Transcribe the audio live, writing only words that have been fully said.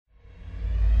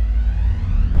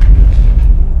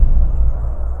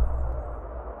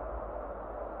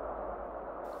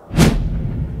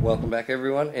Welcome back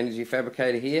everyone, Energy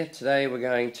Fabricator here. Today we're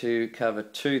going to cover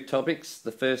two topics, the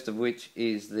first of which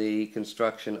is the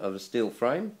construction of a steel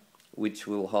frame which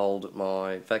will hold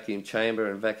my vacuum chamber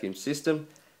and vacuum system,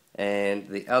 and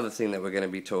the other thing that we're going to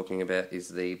be talking about is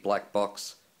the black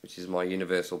box, which is my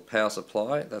universal power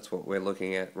supply. That's what we're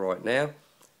looking at right now.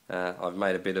 I've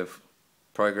made a bit of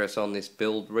progress on this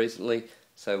build recently,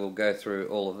 so we'll go through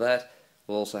all of that.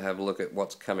 We'll also have a look at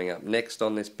what's coming up next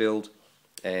on this build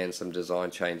and some design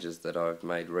changes that I've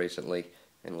made recently,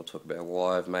 and we'll talk about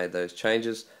why I've made those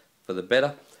changes for the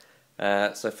better.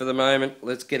 So for the moment,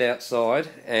 let's get outside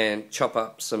and chop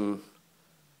up some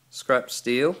scrap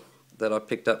steel that I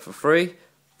picked up for free,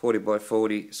 40 by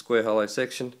 40 square hollow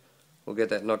section. We'll get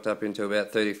that knocked up into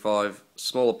about 35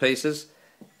 smaller pieces,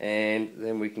 and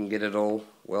then we can get it all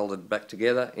welded back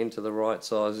together into the right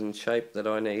size and shape that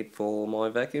I need for my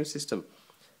vacuum system.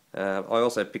 I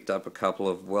also picked up a couple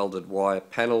of welded wire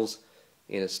panels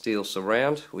in a steel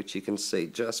surround, which you can see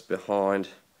just behind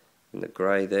in the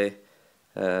grey there.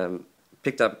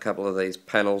 Picked up a couple of these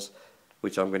panels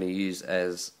which I'm going to use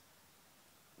as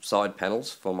side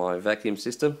panels for my vacuum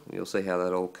system. You'll see how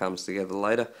that all comes together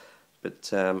later. But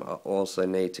I also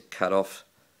need to cut off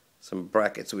some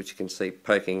brackets which you can see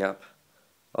poking up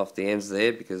off the ends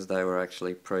there, because they were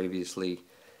actually previously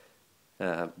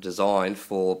designed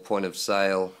for point of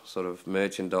sale sort of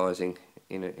merchandising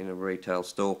in a retail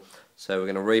store. So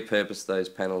we're going to repurpose those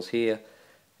panels here,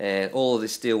 and all of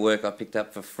this steel work I picked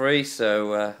up for free,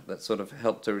 so that sort of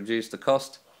helped to reduce the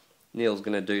cost. Neil's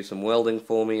going to do some welding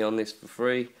for me on this for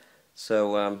free,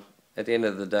 so at the end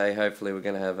of the day hopefully we're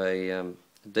going to have a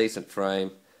decent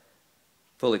frame,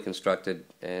 fully constructed,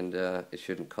 and it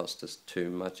shouldn't cost us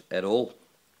too much at all.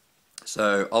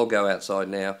 So I'll go outside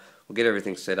now, we'll get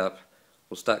everything set up.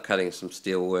 We'll start cutting some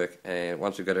steel work, and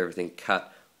once we've got everything cut,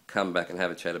 we'll come back and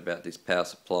have a chat about this power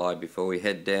supply before we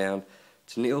head down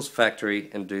to Neil's factory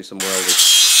and do some welding.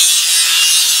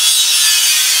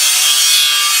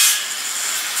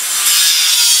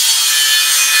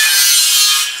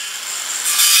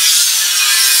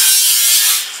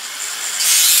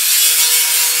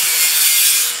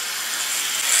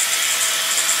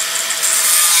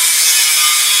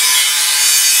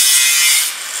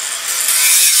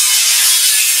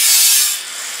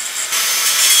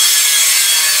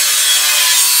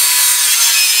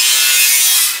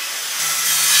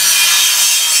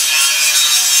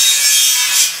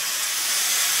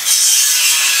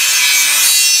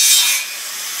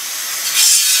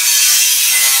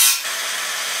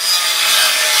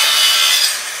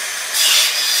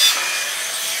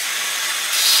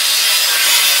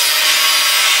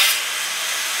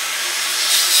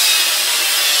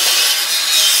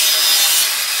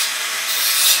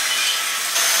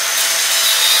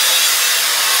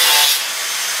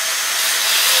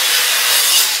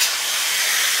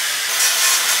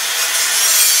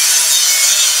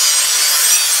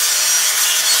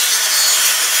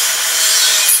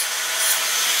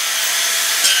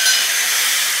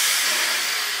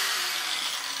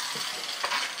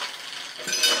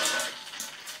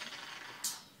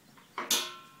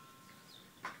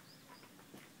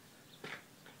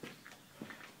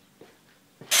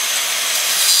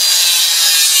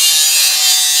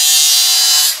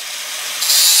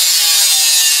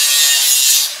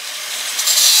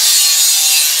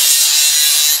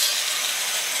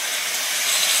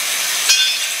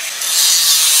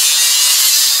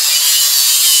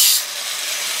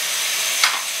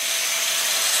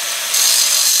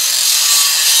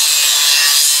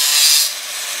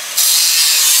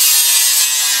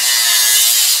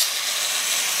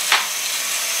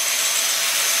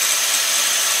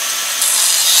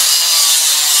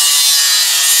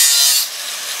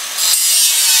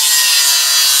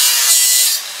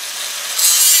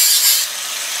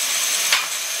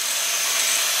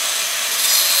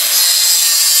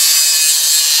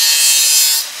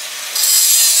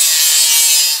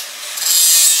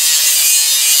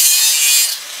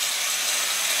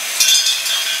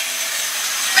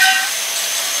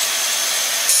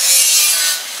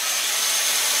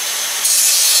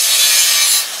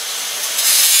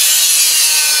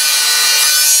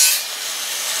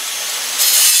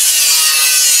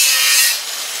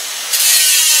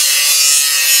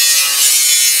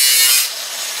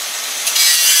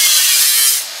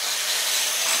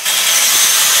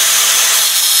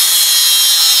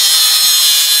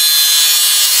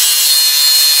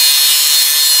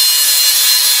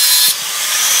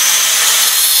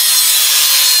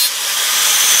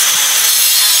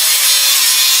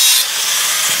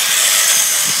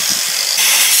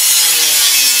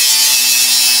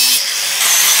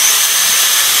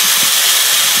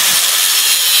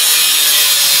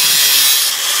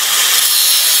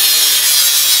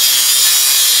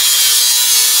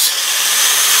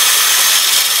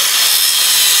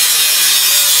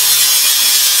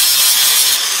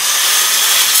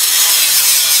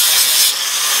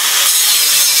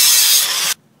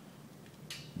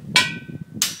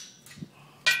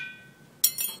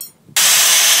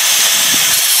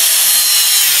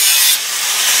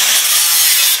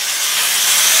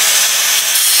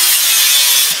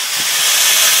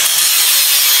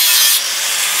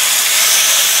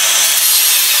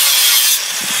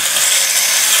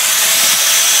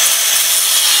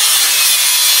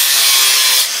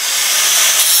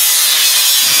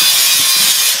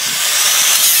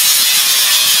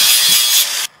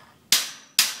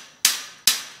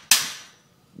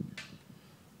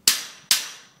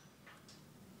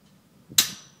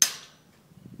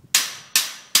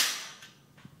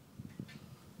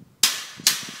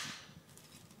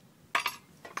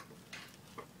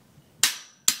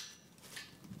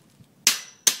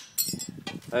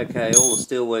 Okay, all the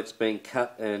steelwork's been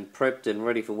cut and prepped and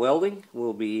ready for welding.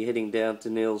 We'll be heading down to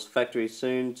Neil's factory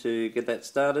soon to get that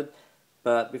started.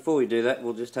 But before we do that,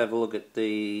 we'll just have a look at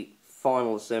the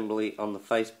final assembly on the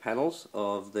face panels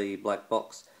of the black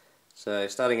box. So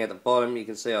starting at the bottom, you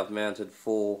can see I've mounted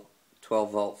 4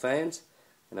 12-volt fans,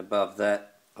 and above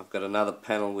that I've got another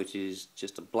panel which is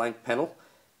just a blank panel,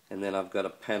 and then I've got a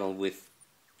panel with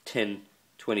 10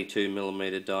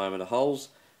 22mm diameter holes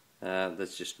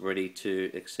that's just ready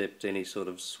to accept any sort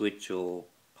of switch or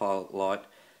pilot light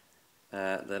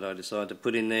that I decide to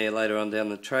put in there later on down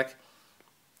the track.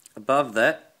 Above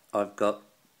that I've got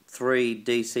 3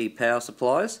 DC power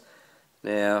supplies.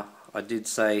 Now, I did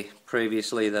say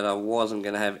previously that I wasn't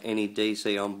going to have any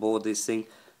DC on board this thing,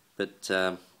 but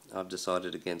I've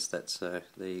decided against that, so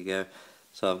there you go.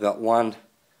 So I've got one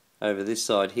over this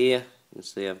side here. You can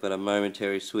see I've got a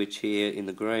momentary switch here in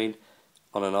the green,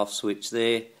 on and off switch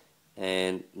there,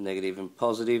 and negative and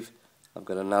positive. I've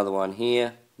got another one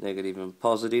here, negative and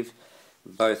positive.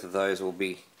 Both of those will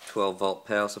be 12-volt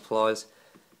power supplies.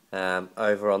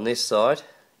 Over on this side,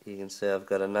 you can see I've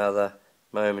got another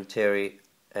momentary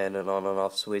and an on and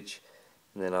off switch,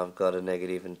 and then I've got a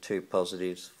negative and 2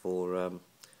 positives for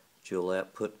dual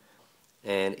output.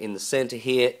 And in the center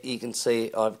here you can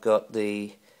see I've got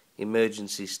the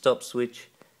emergency stop switch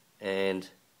and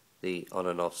the on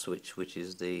and off switch, which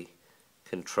is the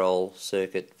control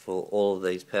circuit for all of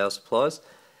these power supplies.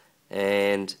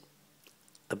 And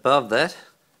above that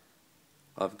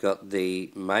I've got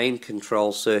the main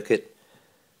control circuit,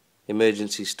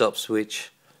 emergency stop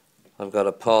switch. I've got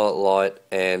a pilot light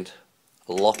and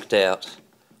a locked out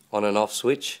on and off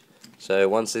switch. So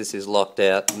once this is locked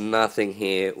out, nothing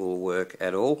here will work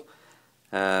at all.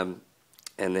 And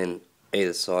then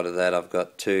either side of that I've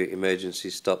got 2 emergency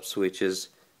stop switches,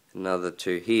 another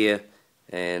 2 here,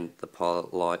 and the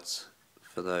pilot lights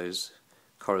for those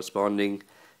corresponding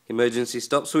emergency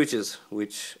stop switches,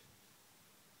 which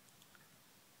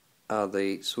are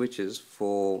the switches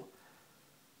for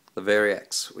the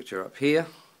variacs, which are up here.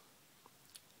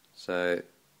 So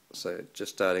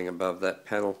just starting above that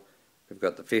panel, we've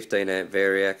got the 15 amp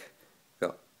variac,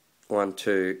 got 1,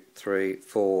 2, 3,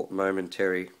 4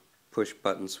 momentary push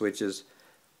button switches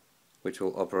which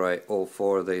will operate all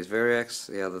 4 of these variacs.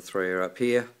 The other 3 are up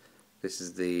here. This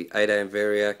is the 8 amp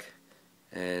variac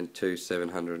and 2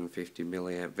 750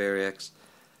 milliamp variacs.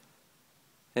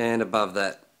 And above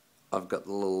that I've got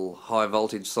the little high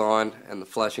voltage sign and the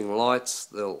flashing lights.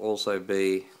 There'll also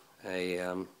be a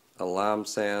alarm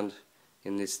sound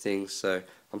in this thing, so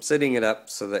I'm setting it up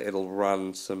so that it'll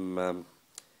run some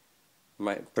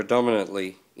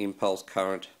predominantly impulse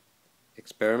current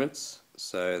experiments.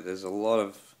 So there's a lot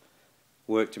of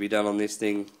work to be done on this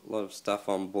thing, a lot of stuff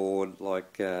on board,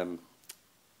 like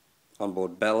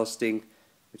onboard ballasting,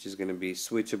 which is going to be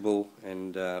switchable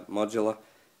and modular.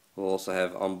 We'll also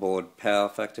have onboard power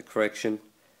factor correction,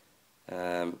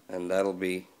 and that'll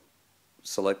be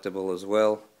selectable as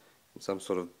well in some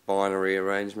sort of binary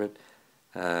arrangement.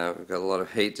 We've got a lot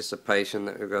of heat dissipation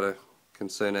that we've got to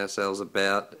concern ourselves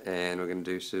about, and we're going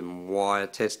to do some wire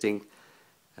testing,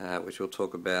 which we'll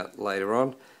talk about later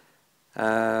on.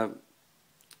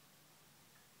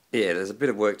 Yeah, there's a bit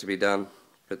of work to be done,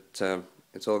 but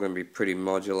it's all going to be pretty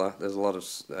modular. There's a lot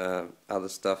of other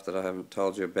stuff that I haven't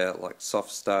told you about, like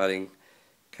soft starting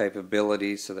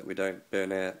capabilities so that we don't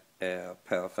burn out our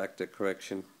power factor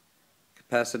correction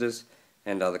capacitors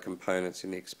and other components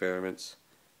in the experiments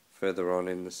further on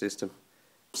in the system.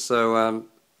 So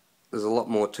there's a lot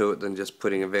more to it than just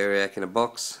putting a variac in a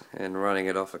box and running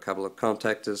it off a couple of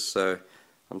contactors, so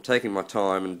I'm taking my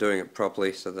time and doing it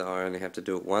properly so that I only have to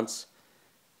do it once,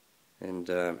 and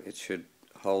it should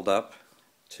hold up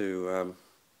to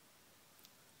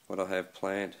what I have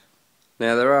planned.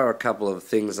 Now, there are a couple of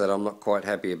things that I'm not quite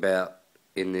happy about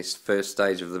in this first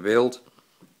stage of the build.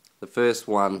 The first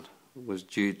one was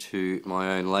due to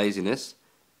my own laziness.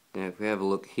 Now, if we have a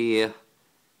look here,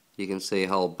 you can see a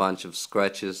whole bunch of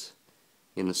scratches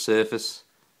in the surface.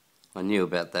 I knew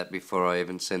about that before I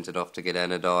even sent it off to get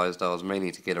anodized. I was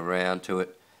meaning to get around to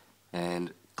it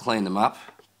and clean them up,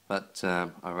 but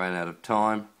I ran out of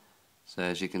time. So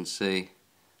as you can see,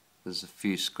 there's a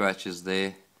few scratches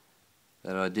there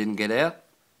that I didn't get out,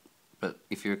 but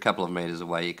if you're a couple of meters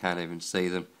away you can't even see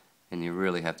them, and you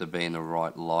really have to be in the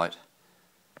right light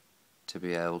to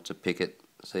be able to pick it.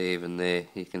 See, even there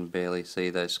you can barely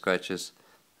see those scratches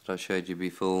that I showed you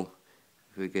before.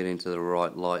 If we get into the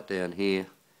right light down here,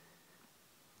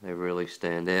 they really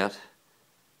stand out.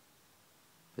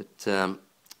 But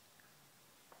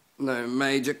no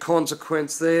major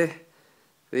consequence there.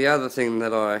 The other thing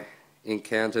that I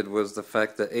encountered was the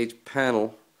fact that each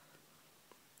panel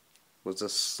was a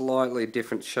slightly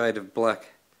different shade of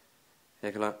black.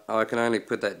 I can only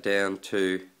put that down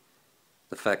to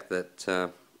the fact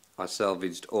that I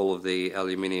salvaged all of the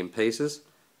aluminium pieces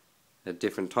at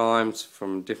different times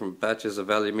from different batches of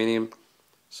aluminium,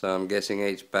 so I'm guessing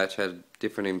each batch had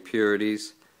different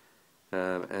impurities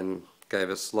and gave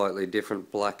a slightly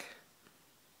different black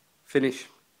finish.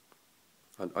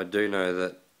 I do know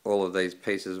that all of these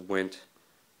pieces went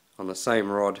on the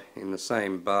same rod in the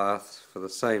same bath for the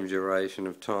same duration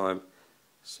of time,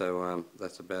 so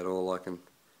that's about all I can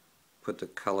put the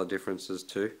colour differences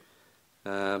to.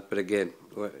 But again,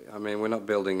 I mean, we're not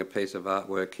building a piece of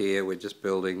artwork here, we're just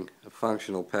building a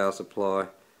functional power supply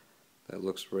that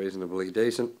looks reasonably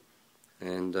decent,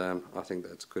 and I think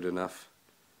that's good enough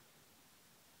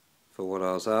for what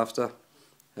I was after.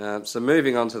 So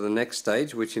moving on to the next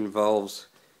stage, which involves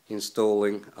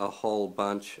installing a whole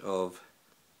bunch of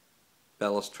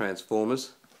ballast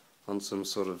transformers on some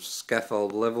sort of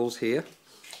scaffold levels here.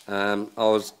 I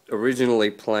was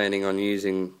originally planning on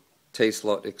using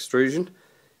T-slot extrusion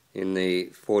in the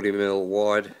 40mm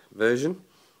wide version.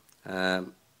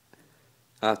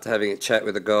 After having a chat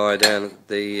with a guy down at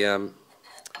the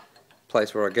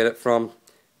place where I get it from,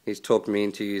 he's talked me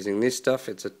into using this stuff.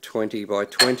 It's a 20 by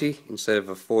 20 instead of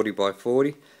a 40 by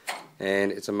 40,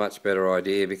 and it's a much better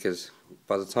idea because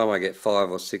by the time I get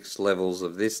 5 or 6 levels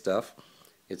of this stuff,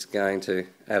 it's going to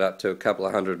add up to a couple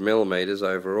of 100mm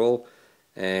overall,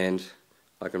 and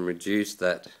I can reduce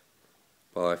that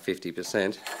by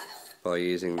 50% by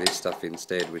using this stuff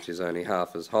instead, which is only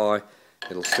half as high.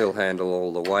 It'll still handle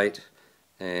all the weight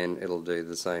and it'll do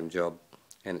the same job,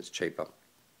 and it's cheaper.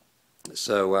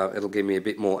 So it'll give me a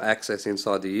bit more access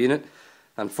inside the unit.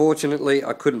 Unfortunately,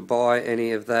 I couldn't buy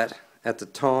any of that at the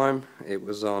time. It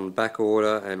was on back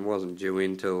order and wasn't due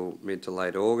in till mid to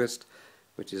late August,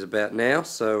 which is about now,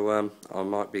 so I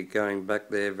might be going back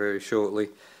there very shortly,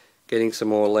 getting some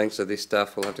more lengths of this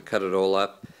stuff. We'll have to cut it all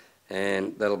up,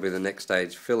 and that'll be the next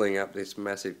stage, filling up this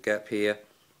massive gap here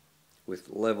with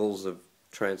levels of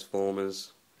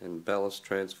transformers and ballast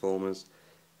transformers,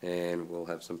 and we'll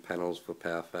have some panels for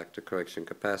power factor correction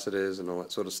capacitors and all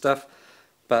that sort of stuff.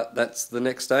 But that's the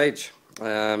next stage.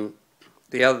 The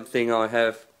other thing I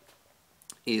have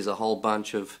is a whole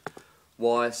bunch of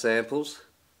wire samples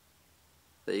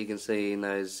that you can see in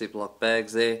those Ziploc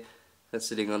bags there. That's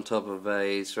sitting on top of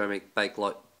a ceramic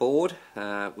bakelite board,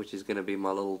 which is going to be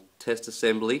my little test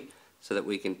assembly, so that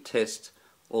we can test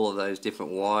all of those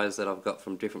different wires that I've got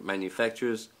from different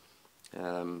manufacturers.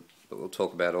 But we'll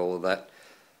talk about all of that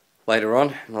later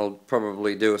on, and I'll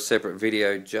probably do a separate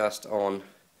video just on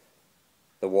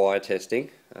the wire testing.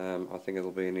 I think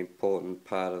it'll be an important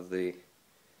part of the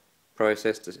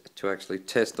process to actually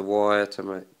test the wire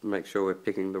to make sure we're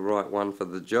picking the right one for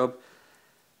the job.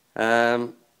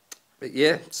 But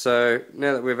yeah, so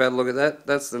now that we've had a look at that,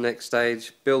 that's the next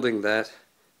stage, building that,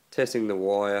 testing the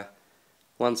wire.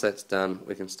 Once that's done,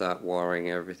 we can start wiring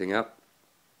everything up.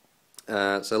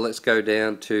 So let's go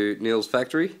down to Neil's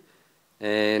factory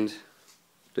and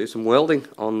do some welding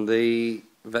on the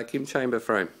vacuum chamber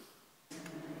frame.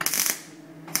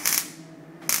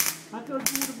 I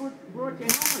thought you would have brought your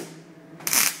helmet.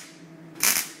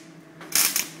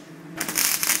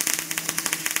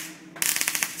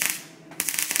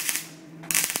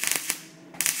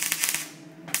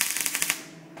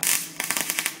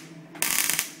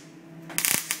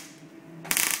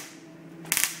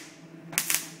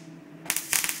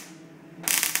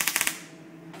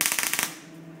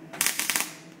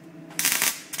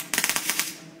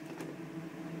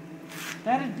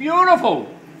 That is beautiful!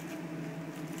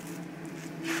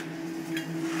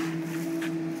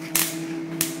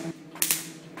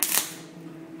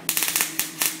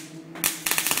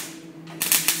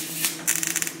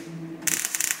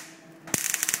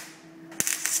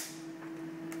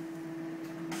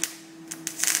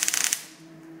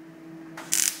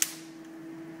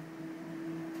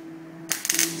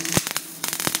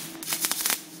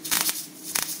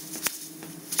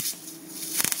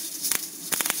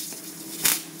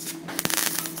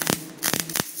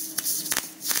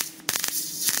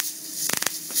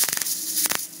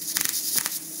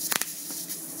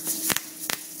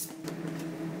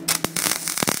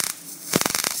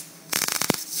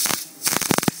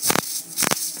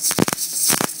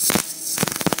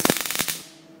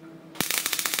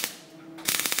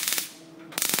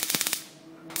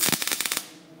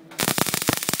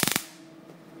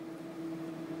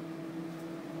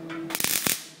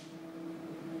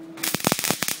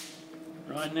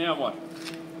 Right, now what?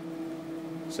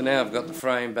 So now I've got the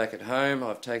frame back at home.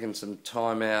 I've taken some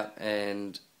time out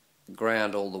and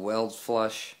ground all the welds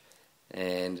flush,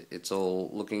 and it's all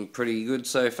looking pretty good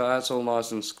so far. It's all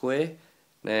nice and square.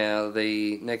 Now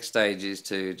the next stage is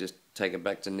to just take it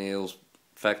back to Neil's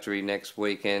factory next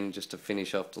weekend just to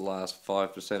finish off the last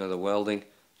 5% of the welding.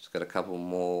 Just got a couple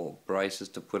more braces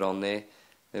to put on there.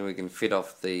 Then we can fit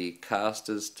off the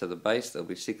casters to the base. There'll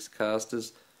be 6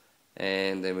 casters,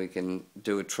 and then we can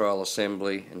do a trial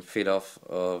assembly and fit off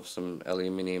of some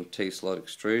aluminium T-slot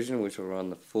extrusion, which will run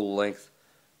the full length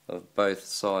of both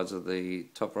sides of the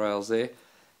top rails there.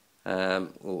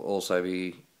 We'll also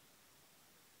be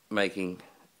making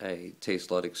a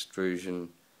T-slot extrusion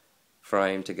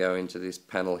frame to go into this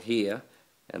panel here,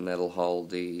 and that'll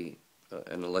hold an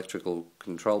electrical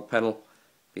control panel.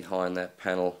 Behind that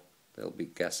panel there'll be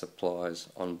gas supplies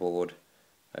on board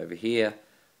over here.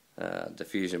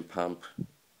 Diffusion pump,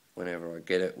 whenever I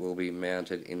get it, will be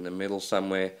mounted in the middle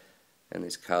somewhere, and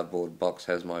this cardboard box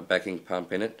has my backing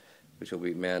pump in it, which will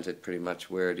be mounted pretty much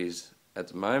where it is at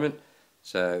the moment.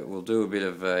 So we'll do a bit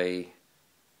of a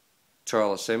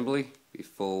trial assembly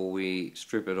before we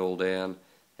strip it all down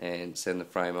and send the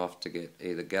frame off to get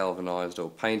either galvanised or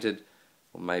painted,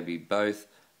 or maybe both.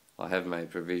 I have made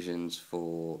provisions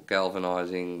for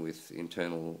galvanising with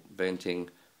internal venting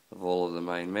of all of the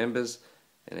main members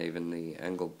and even the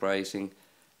angled bracing.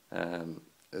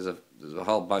 There's a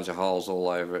whole bunch of holes all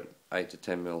over it, 8 to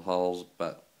 10 mil holes,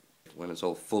 but when it's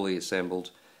all fully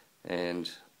assembled and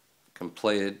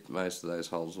completed, most of those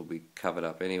holes will be covered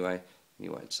up anyway.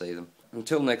 You won't see them.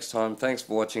 Until next time, thanks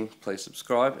for watching. Please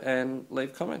subscribe and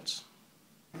leave comments.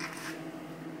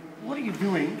 What are you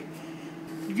doing?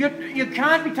 You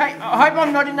can't be taking... I hope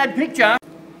I'm not in that picture.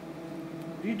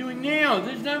 What are you doing now?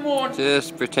 There's no more...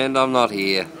 Just pretend I'm not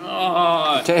here.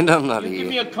 Oh, Pretend I'm not you here. give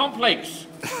me a complex.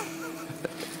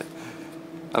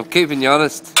 I'm keeping you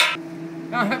honest.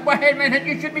 Oh, wait a minute,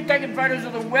 you should be taking photos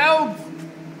of the welds.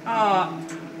 Oh.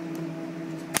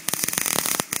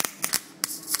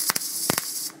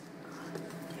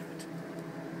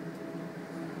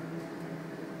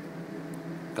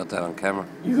 Got that on camera.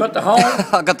 You got the whole...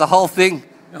 I got the whole thing.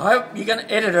 I hope you're going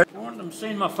to edit it. I want them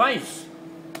seeing my face.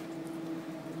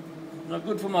 Not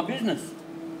good for my business.